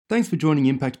Thanks for joining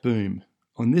Impact Boom.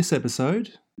 On this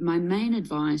episode, my main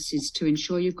advice is to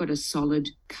ensure you've got a solid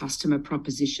customer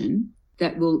proposition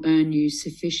that will earn you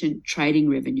sufficient trading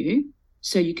revenue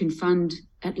so you can fund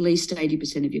at least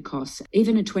 80% of your costs.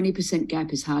 Even a 20%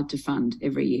 gap is hard to fund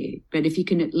every year, but if you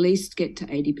can at least get to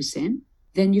 80%,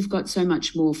 then you've got so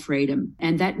much more freedom.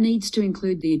 And that needs to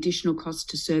include the additional cost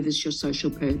to service your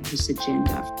social purpose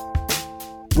agenda.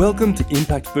 Welcome to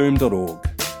impactboom.org.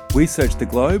 We search the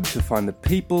globe to find the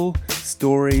people,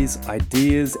 stories,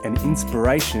 ideas, and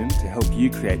inspiration to help you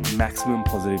create maximum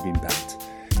positive impact.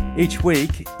 Each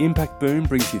week, Impact Boom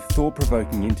brings you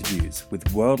thought-provoking interviews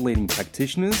with world-leading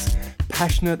practitioners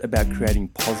passionate about creating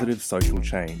positive social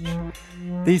change.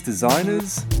 These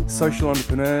designers, social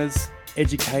entrepreneurs,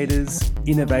 educators,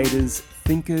 innovators,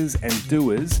 thinkers, and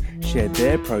doers share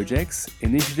their projects,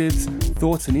 initiatives,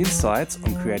 thoughts, and insights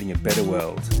on creating a better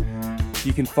world.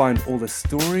 You can find all the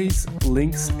stories,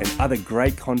 links, and other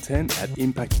great content at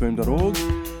impactboom.org.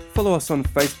 Follow us on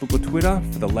Facebook or Twitter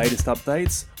for the latest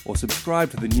updates, or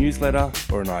subscribe to the newsletter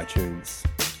or on iTunes.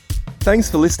 Thanks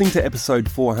for listening to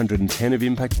episode 410 of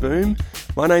Impact Boom.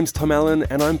 My name's Tom Allen,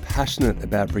 and I'm passionate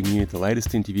about bringing you the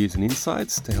latest interviews and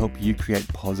insights to help you create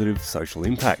positive social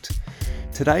impact.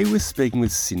 Today we're speaking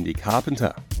with Cindy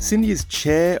Carpenter. Cindy is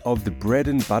chair of the Bread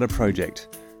and Butter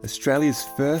Project, Australia's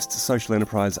first social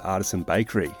enterprise artisan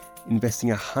bakery, investing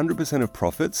 100% of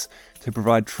profits to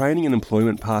provide training and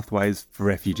employment pathways for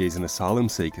refugees and asylum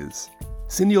seekers.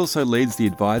 Cindy also leads the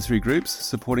advisory groups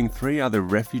supporting 3 other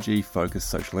refugee-focused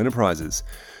social enterprises: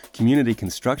 Community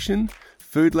Construction,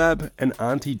 Food Lab, and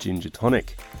Auntie Ginger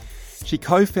Tonic. She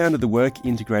co-founded the Work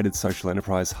Integrated Social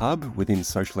Enterprise Hub within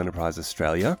Social Enterprise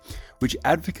Australia, which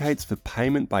advocates for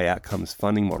payment by outcomes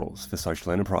funding models for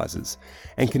social enterprises,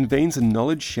 and convenes a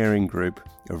knowledge-sharing group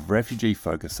of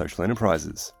refugee-focused social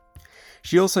enterprises.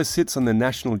 She also sits on the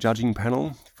National Judging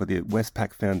Panel for the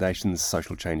Westpac Foundation's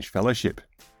Social Change Fellowship.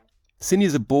 Cindy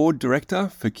is a board director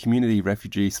for Community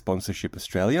Refugee Sponsorship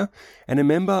Australia and a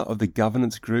member of the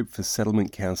governance group for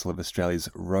Settlement Council of Australia's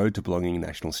Road to Belonging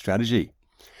National Strategy.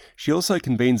 She also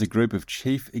convenes a group of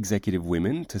chief executive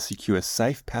women to secure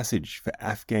safe passage for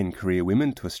Afghan career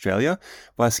women to Australia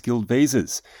via skilled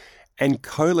visas, and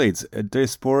co-leads a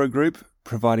diaspora group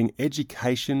providing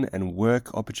education and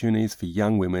work opportunities for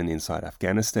young women inside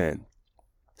Afghanistan.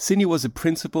 Cindy was a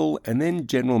principal and then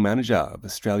general manager of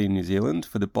Australia and New Zealand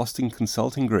for the Boston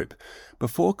Consulting Group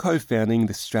before co-founding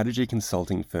the strategy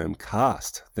consulting firm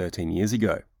Cast 13 years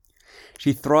ago.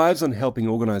 She thrives on helping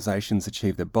organisations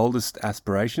achieve their boldest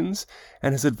aspirations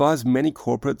and has advised many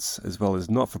corporates as well as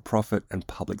not-for-profit and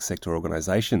public sector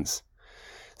organisations.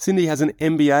 Cindy has an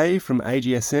MBA from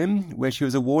AGSM, where she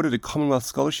was awarded a Commonwealth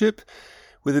Scholarship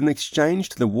with an exchange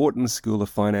to the Wharton School of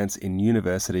Finance in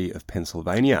University of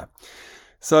Pennsylvania.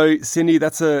 So, Cindy,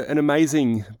 that's an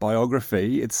amazing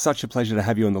biography. It's such a pleasure to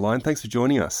have you on the line. Thanks for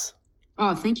joining us.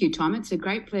 Oh, thank you, Tom. It's a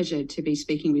great pleasure to be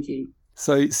speaking with you.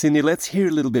 So, Cindy, let's hear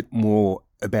a little bit more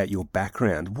about your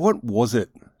background. What was it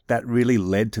that really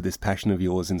led to this passion of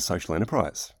yours in social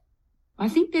enterprise? I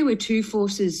think there were 2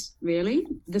 forces, really.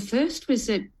 The first was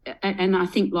that, and I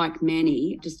think like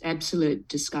many, just absolute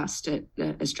disgust at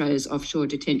Australia's offshore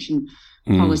detention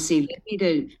policy led me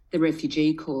to the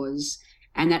refugee cause,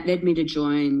 and that led me to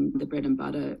join the Bread and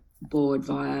Butter board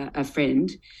via a friend.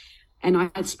 And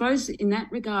I suppose in that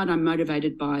regard, I'm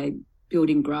motivated by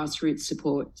building grassroots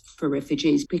support for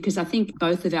refugees, because I think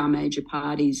both of our major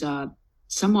parties are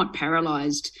somewhat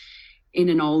paralysed in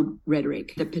an old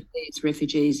rhetoric that perceives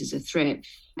refugees as a threat.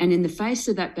 And in the face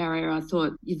of that barrier, I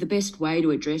thought the best way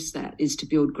to address that is to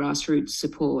build grassroots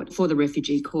support for the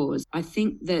refugee cause. I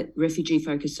think that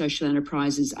refugee-focused social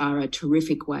enterprises are a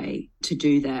terrific way to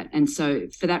do that. And so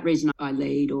for that reason, I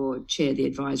lead or chair the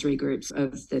advisory groups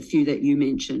of the few that you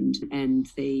mentioned and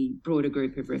the broader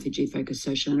group of refugee-focused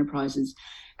social enterprises.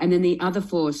 And then the other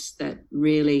force that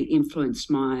really influenced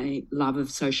my love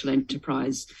of social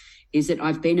enterprise is that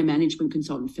I've been a management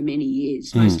consultant for many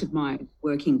years, most of my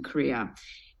working career,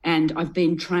 and I've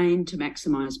been trained to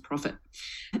maximise profit.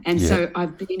 And so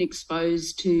I've been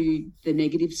exposed to the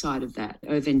negative side of that,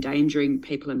 of endangering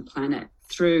people and planet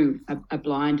through a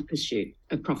blind pursuit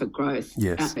of profit growth.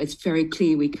 Yes. It's very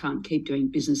clear we can't keep doing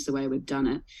business the way we've done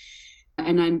it.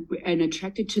 And I'm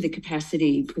attracted to the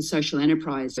capacity for social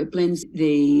enterprise. It blends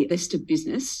the best of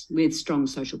business with strong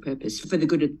social purpose for the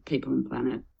good of people and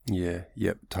planet. Yeah,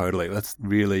 yep, totally. That's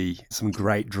really some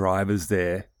great drivers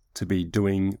there to be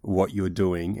doing what you're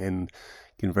doing, and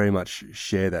can very much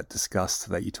share that disgust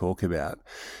that you talk about.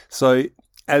 So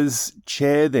as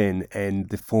chair then and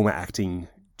the former acting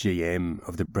GM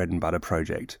of the Bread and Butter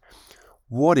Project,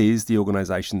 What is the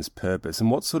organisation's purpose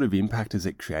and what sort of impact is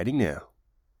it creating now?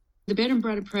 The Bread and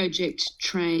Butter Project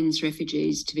trains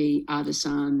refugees to be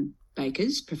artisan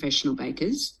bakers, professional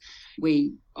bakers.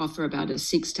 We offer about a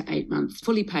 6 to 8 month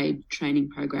fully paid training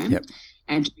program. Yep.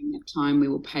 And during that time, we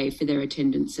will pay for their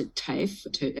attendance at TAFE,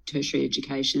 tertiary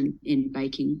education in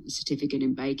baking, a certificate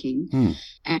in baking,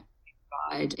 and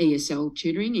provide ESL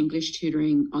tutoring, English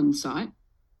tutoring on site.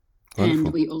 Wonderful.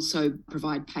 And we also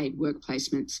provide paid work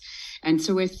placements. And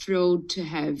so we're thrilled to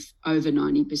have over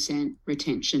 90%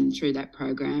 retention through that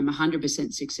program,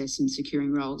 100% success in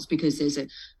securing roles, because there's a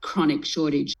chronic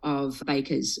shortage of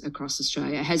bakers across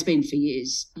Australia. It has been for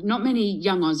years. Not many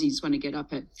young Aussies want to get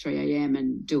up at 3 a.m.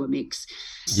 and do a mix.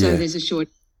 So there's a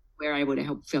shortage. We're able to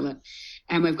help fill it.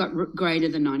 And we've got greater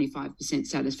than 95%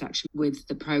 satisfaction with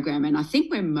the program. And I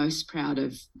think we're most proud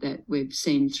of that. We've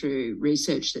seen through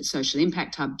research that Social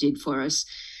Impact Hub did for us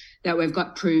that we've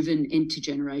got proven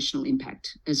intergenerational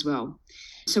impact as well.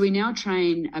 So we now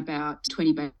train about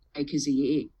 20 bakers a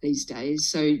year these days.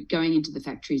 So going into the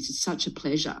factories is such a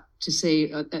pleasure to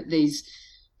see these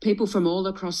people from all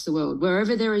across the world,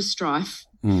 wherever there is strife,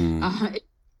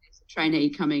 trainee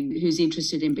coming who's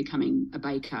interested in becoming a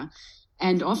baker.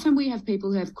 And often we have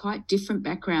people who have quite different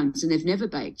backgrounds and they've never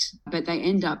baked, but they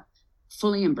end up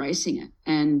fully embracing it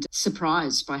and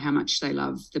surprised by how much they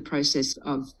love the process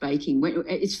of baking.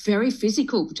 It's very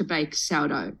physical to bake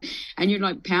sourdough, and you're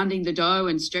like pounding the dough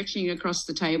and stretching it across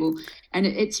the table, and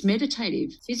it's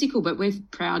meditative, physical, but we're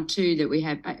proud too that we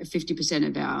have 50%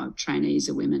 of our trainees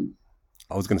are women.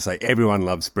 I was going to say everyone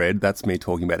loves bread. That's me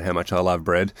talking about how much I love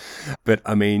bread. But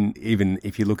I mean, even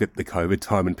if you look at the COVID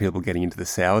time and people getting into the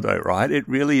sourdough, right, it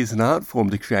really is an art form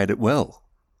to create it well.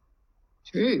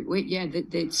 True.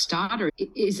 The starter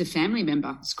is a family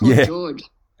member. It's called George.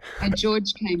 And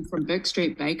George came from Burke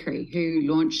Street Bakery, who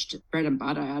launched Bread and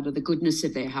Butter out of the goodness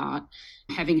of their heart,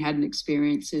 having had an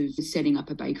experience of setting up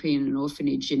a bakery in an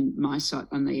orphanage in Mysot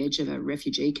on the edge of a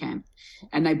refugee camp.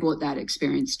 And they brought that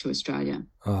experience to Australia.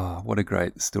 Oh, what a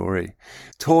great story.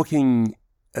 Talking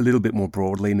a little bit more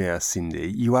broadly now,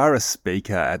 Cindy, you are a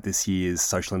speaker at this year's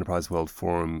Social Enterprise World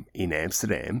Forum in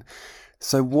Amsterdam.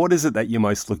 So what is it that you're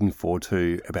most looking forward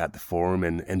to about the forum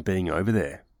and being over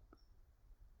there?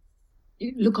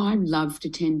 Look, I loved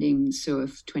attending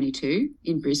SUF 22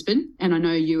 in Brisbane, and I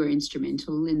know you were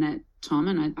instrumental in that, Tom,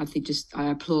 and I think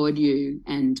I applaud you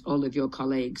and all of your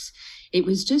colleagues. It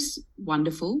was just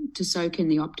wonderful to soak in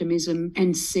the optimism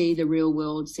and see the real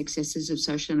world successes of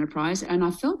social enterprise. And I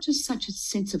felt just such a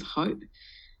sense of hope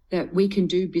that we can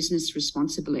do business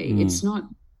responsibly. It's not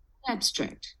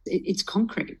abstract. It's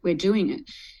concrete. We're doing it.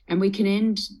 And we can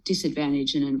end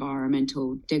disadvantage and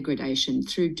environmental degradation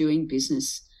through doing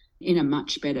business in a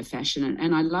much better fashion.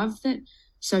 And I love that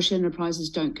social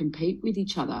enterprises don't compete with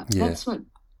each other. Yeah. That's what,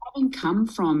 having come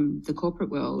from the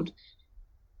corporate world,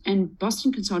 and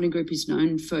Boston Consulting Group is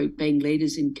known for being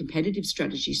leaders in competitive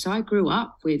strategy. So I grew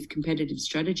up with competitive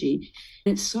strategy.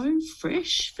 And it's so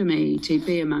fresh for me to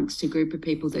be amongst a group of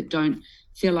people that don't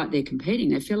feel like they're competing.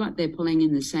 They feel like they're pulling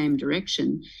in the same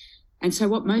direction. And so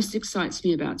what most excites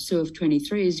me about SUF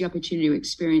 23 is the opportunity to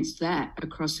experience that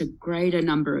across a greater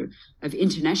number of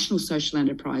international social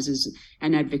enterprises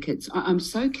and advocates. I'm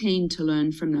so keen to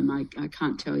learn from them, I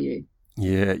can't tell you.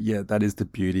 Yeah, that is the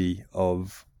beauty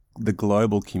of the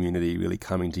global community really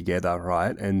coming together,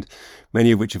 right? And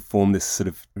many of which have formed this sort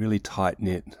of really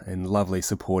tight-knit and lovely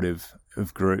supportive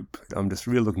of group. I'm just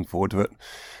really looking forward to it.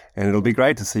 And it'll be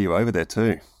great to see you over there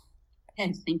too.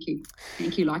 Yes, thank you.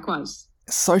 Thank you, likewise.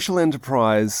 Social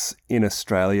enterprise in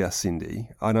Australia, Cindy,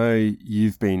 I know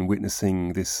you've been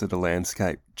witnessing this sort of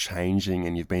landscape changing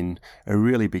and you've been a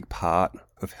really big part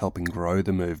of helping grow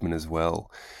the movement as well.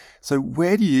 So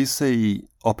where do you see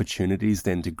opportunities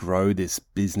then to grow this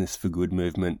business for good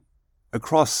movement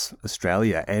across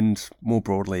Australia and more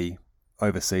broadly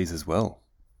overseas as well?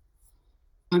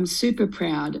 I'm super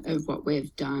proud of what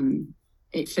we've done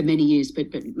for many years, but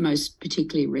most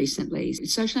particularly recently.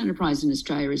 Social enterprise in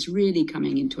Australia is really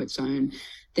coming into its own.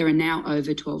 There are now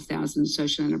over 12,000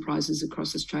 social enterprises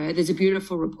across Australia. There's a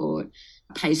beautiful report,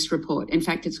 a PACE report. In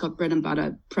fact, it's got Bread and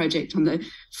Butter Project on the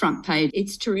front page.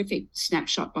 It's terrific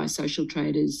snapshot by Social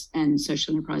Traders and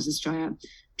Social Enterprise Australia.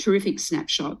 Terrific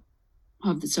snapshot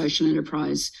of the social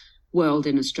enterprise world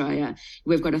in Australia.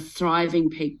 We've got a thriving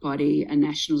peak body, a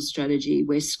national strategy.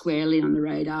 We're squarely on the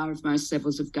radar of most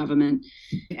levels of government,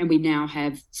 and we now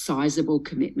have sizable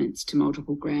commitments to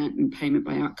multiple grant and payment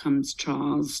by outcomes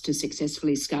trials to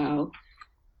successfully scale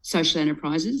social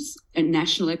enterprises, a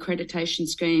national accreditation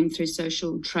scheme through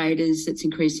social traders that's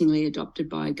increasingly adopted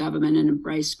by government and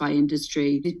embraced by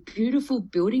industry. The beautiful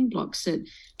building blocks that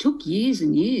took years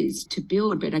and years to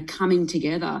build but are coming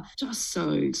together. Just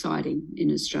so exciting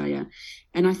in Australia.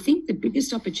 And I think the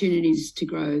biggest opportunities to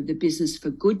grow the business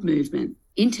for good movement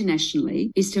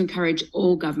internationally is to encourage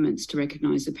all governments to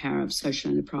recognise the power of social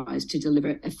enterprise to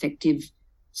deliver effective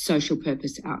social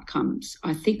purpose outcomes.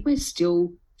 I think we're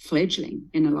still fledgling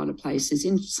in a lot of places.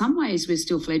 In some ways, we're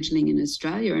still fledgling in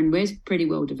Australia, and we're pretty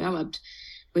well developed.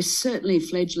 We're certainly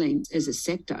fledgling as a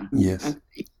sector in some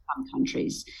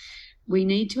countries. We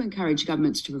need to encourage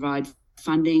governments to provide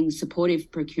funding, supportive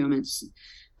procurements,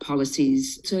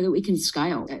 policies, so that we can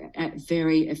scale a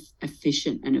very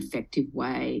efficient and effective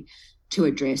way to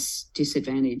address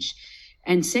disadvantage.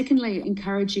 And secondly,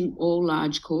 encouraging all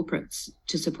large corporates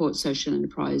to support social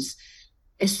enterprise,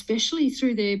 especially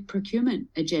through their procurement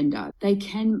agenda. They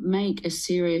can make a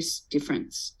serious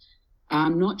difference.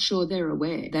 I'm not sure they're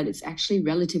aware that it's actually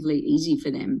relatively easy for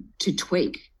them to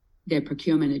tweak their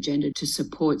procurement agenda to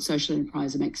support social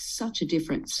enterprise and make such a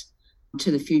difference to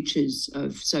the futures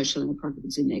of social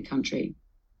enterprises in their country.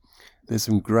 There's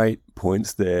some great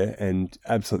points there, and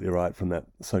absolutely right from that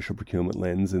social procurement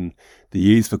lens, and the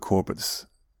ease for corporates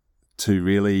to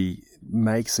really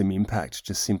make some impact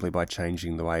just simply by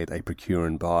changing the way they procure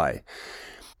and buy.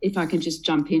 If I can just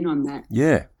jump in on that.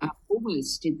 Yeah.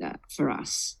 Woolworths did that for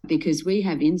us because we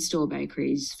have in-store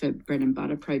bakeries for Bread and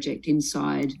Butter Project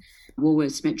inside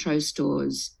Woolworths Metro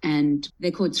stores, and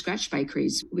they're called scratch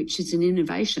bakeries, which is an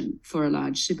innovation for a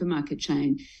large supermarket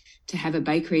chain to have a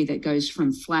bakery that goes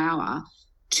from flour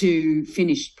to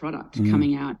finished product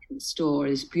coming out in the store.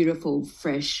 This beautiful,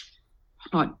 fresh,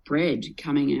 hot bread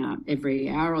coming out every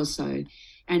hour or so.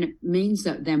 And it means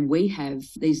that then we have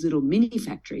these little mini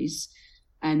factories,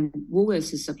 and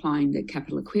Woolworths is supplying the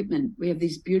capital equipment. We have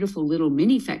these beautiful little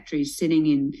mini factories sitting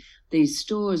in these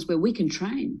stores where we can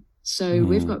train. So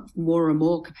we've got more and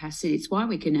more capacity. It's why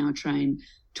we can now train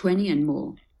 20 and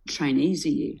more trainees a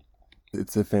year.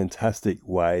 It's a fantastic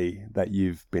way that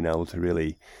you've been able to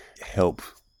really help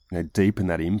deepen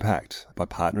that impact by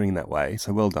partnering that way.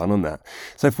 So well done on that.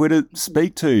 So if we're to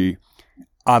speak to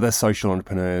other social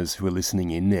entrepreneurs who are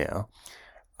listening in now,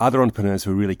 other entrepreneurs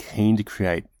who are really keen to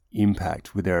create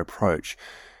impact with their approach,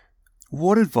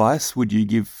 what advice would you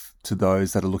give to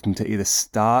those that are looking to either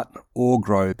start or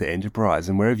grow their enterprise,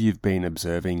 and where have you been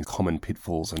observing common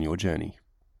pitfalls on your journey?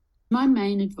 My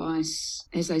main advice,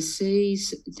 as I see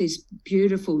these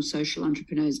beautiful social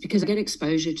entrepreneurs, because I get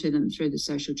exposure to them through the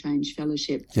Social Change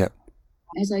Fellowship,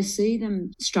 as I see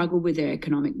them struggle with their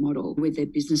economic model, with their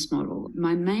business model,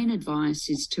 my main advice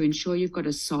is to ensure you've got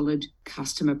a solid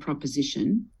customer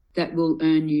proposition that will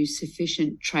earn you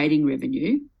sufficient trading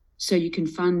revenue so you can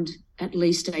fund at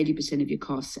least 80% of your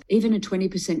costs. Even a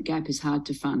 20% gap is hard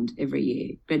to fund every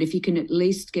year, but if you can at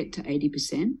least get to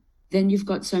 80%, then you've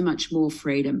got so much more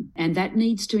freedom. And that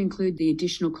needs to include the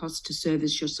additional cost to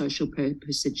service your social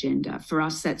purpose agenda. For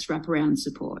us, that's wraparound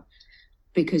support,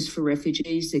 because for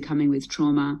refugees, they're coming with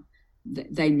trauma,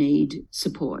 they need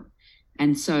support.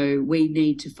 And so we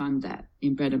need to fund that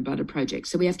in Bread and Butter Project.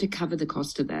 So we have to cover the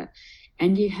cost of that.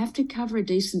 And you have to cover a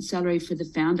decent salary for the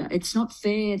founder. It's not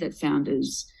fair that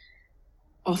founders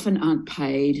often aren't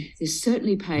paid. They're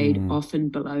certainly paid often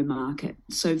below market.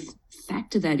 So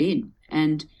factor that in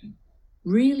and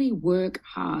really work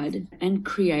hard and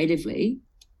creatively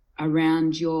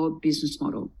around your business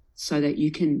model so that you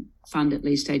can fund at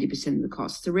least 80% of the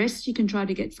costs. The rest you can try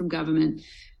to get from government,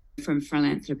 from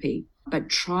philanthropy, but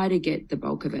try to get the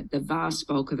bulk of it, the vast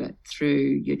bulk of it,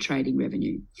 through your trading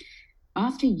revenue.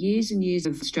 After years and years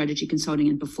of strategy consulting,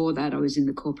 and before that I was in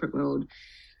the corporate world,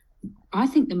 I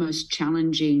think the most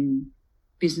challenging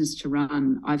business to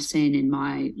run I've seen in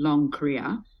my long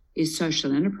career is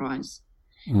social enterprise.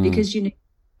 Because you need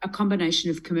a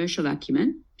combination of commercial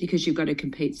acumen, because you've got to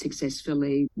compete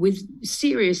successfully with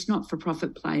serious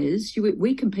not-for-profit players.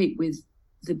 We compete with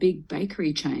the big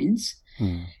bakery chains.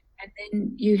 And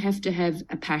then you have to have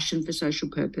a passion for social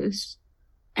purpose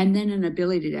and then an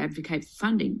ability to advocate for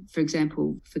funding, for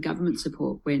example, for government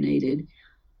support where needed.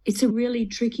 It's a really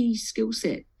tricky skill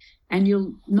set, and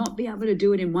you'll not be able to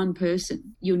do it in one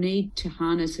person. You'll need to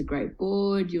harness a great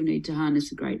board. You'll need to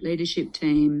harness a great leadership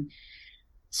team.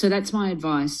 So that's my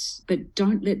advice, but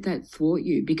don't let that thwart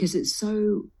you, because it's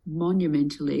so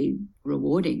monumentally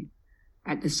rewarding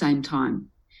at the same time.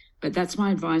 But that's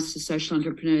my advice to social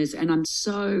entrepreneurs. And I'm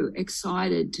so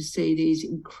excited to see these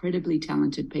incredibly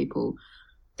talented people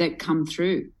that come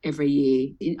through every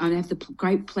year. I have the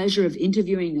great pleasure of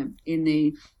interviewing them in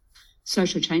the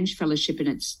social change fellowship, and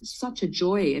it's such a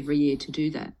joy every year to do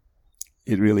that.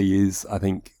 It really is, I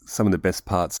think, some of the best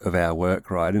parts of our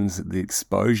work, right? And the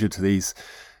exposure to these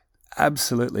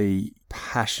absolutely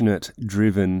passionate,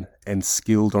 driven and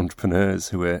skilled entrepreneurs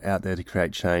who are out there to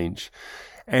create change.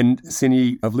 And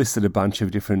Cindy, I've listed a bunch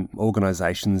of different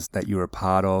organisations that you're a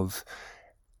part of.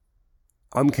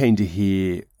 I'm keen to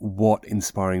hear what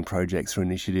inspiring projects or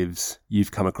initiatives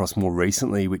you've come across more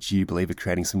recently, which you believe are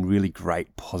creating some really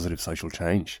great positive social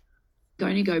change.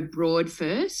 Going to go broad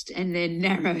first and then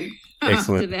narrow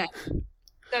Excellent. after that.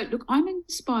 So, look, I'm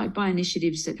inspired by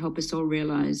initiatives that help us all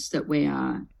realise that we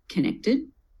are connected.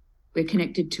 We're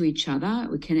connected to each other.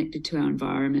 We're connected to our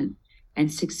environment.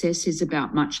 And success is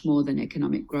about much more than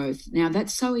economic growth. Now,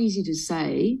 that's so easy to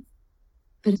say,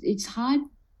 but it's hard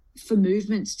for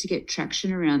movements to get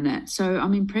traction around that. So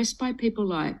I'm impressed by people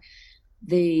like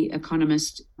the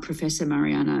economist Professor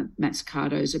Mariana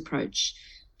Mazzucato's approach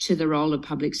to the role of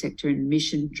public sector in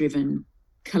mission-driven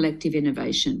collective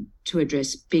innovation to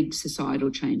address big societal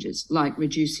changes, like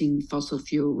reducing fossil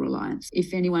fuel reliance.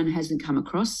 If anyone hasn't come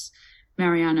across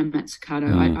Mariana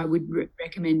Mazzucato, I would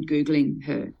recommend Googling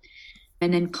her.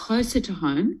 And then closer to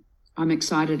home, I'm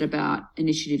excited about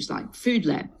initiatives like Food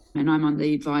Lab, and I'm on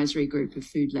the advisory group of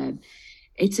Food Lab.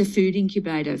 It's a food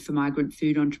incubator for migrant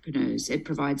food entrepreneurs. It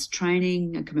provides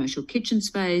training, a commercial kitchen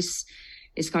space.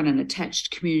 It's got an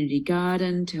attached community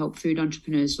garden to help food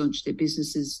entrepreneurs launch their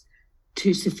businesses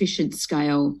to sufficient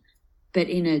scale, but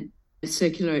in a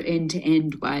circular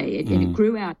end-to-end way. And it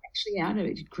grew out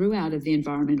of the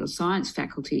environmental science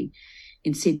faculty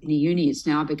in Sydney Uni. It's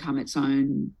now become its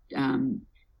own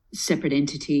separate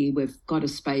entity. We've got a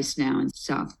space now in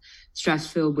South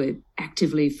Strathfield. We're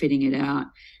actively fitting it out.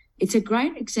 It's a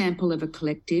great example of a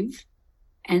collective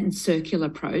and circular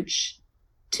approach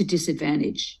to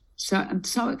disadvantage. So I'm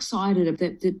so excited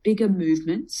about the bigger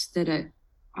movements that are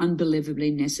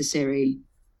unbelievably necessary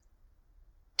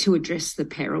to address the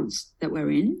perils that we're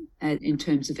in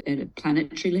terms of at a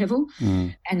planetary level,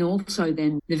 and also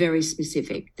then the very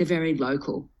specific, the very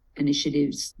local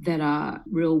initiatives that are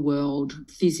real-world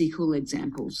physical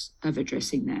examples of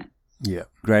addressing that. Yeah,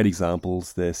 great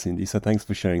examples there, Cindy. So thanks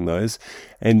for sharing those.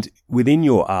 And within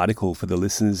your article for the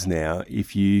listeners now,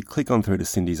 if you click on through to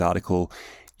Cindy's article,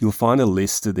 you'll find a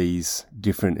list of these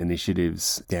different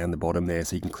initiatives down the bottom there.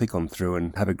 So you can click on through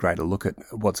and have a greater look at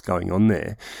what's going on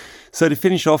there. So to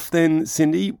finish off then,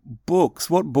 Cindy, books.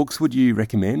 What books would you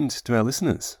recommend to our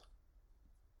listeners?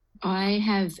 I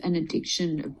have an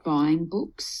addiction of buying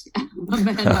books. I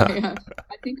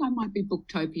think I might be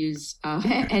Booktopia's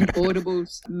and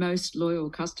Audible's most loyal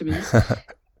customer.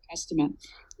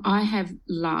 I have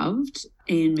loved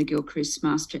Ian McGilchrist's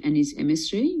Master and His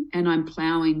Emissary, and I'm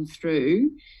ploughing through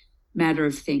Matter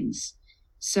of Things.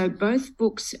 So both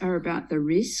books are about the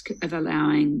risk of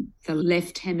allowing the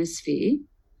left hemisphere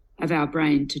of our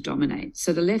brain to dominate.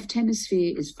 So the left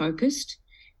hemisphere is focused,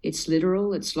 it's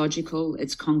literal, it's logical,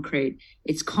 it's concrete,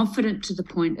 it's confident to the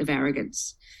point of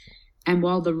arrogance. And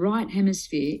while the right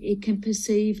hemisphere, it can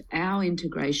perceive our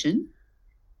integration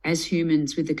as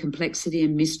humans with the complexity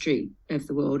and mystery of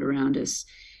the world around us.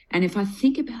 And if I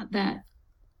think about that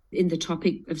in the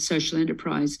topic of social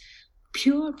enterprise,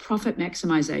 pure profit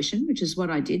maximization, which is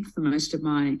what I did for most of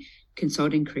my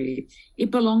consulting career, it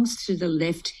belongs to the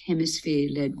left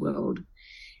hemisphere-led world.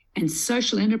 And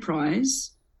social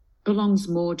enterprise belongs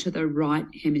more to the right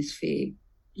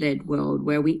hemisphere-led world,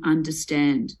 where we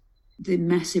understand the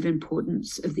massive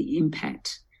importance of the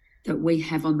impact that we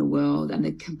have on the world and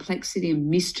the complexity and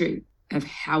mystery of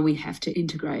how we have to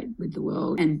integrate with the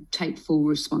world and take full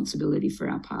responsibility for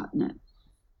our part in it.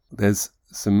 There's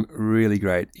some really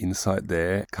great insight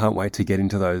there. Can't wait to get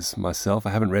into those myself.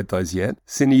 I haven't read those yet.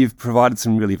 Cindy, you've provided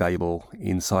some really valuable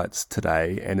insights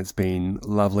today, and it's been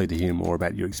lovely to hear more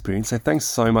about your experience. So thanks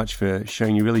so much for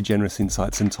sharing your really generous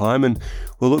insights and time, and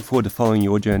we'll look forward to following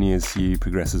your journey as you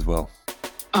progress as well.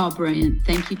 Oh, brilliant.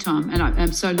 Thank you, Tom. And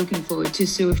I'm so looking forward to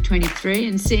SUIF 23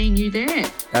 and seeing you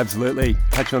there. Absolutely.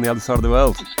 Catch you on the other side of the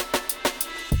world.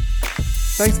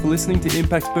 Thanks for listening to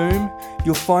Impact Boom.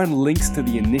 You'll find links to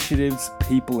the initiatives,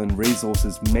 people and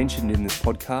resources mentioned in this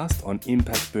podcast on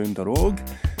impactboom.org.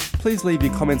 Please leave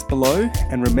your comments below,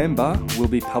 and remember, we'll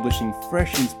be publishing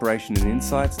fresh inspiration and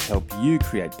insights to help you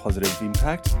create positive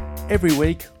impact every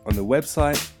week on the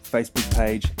website, Facebook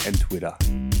page and Twitter.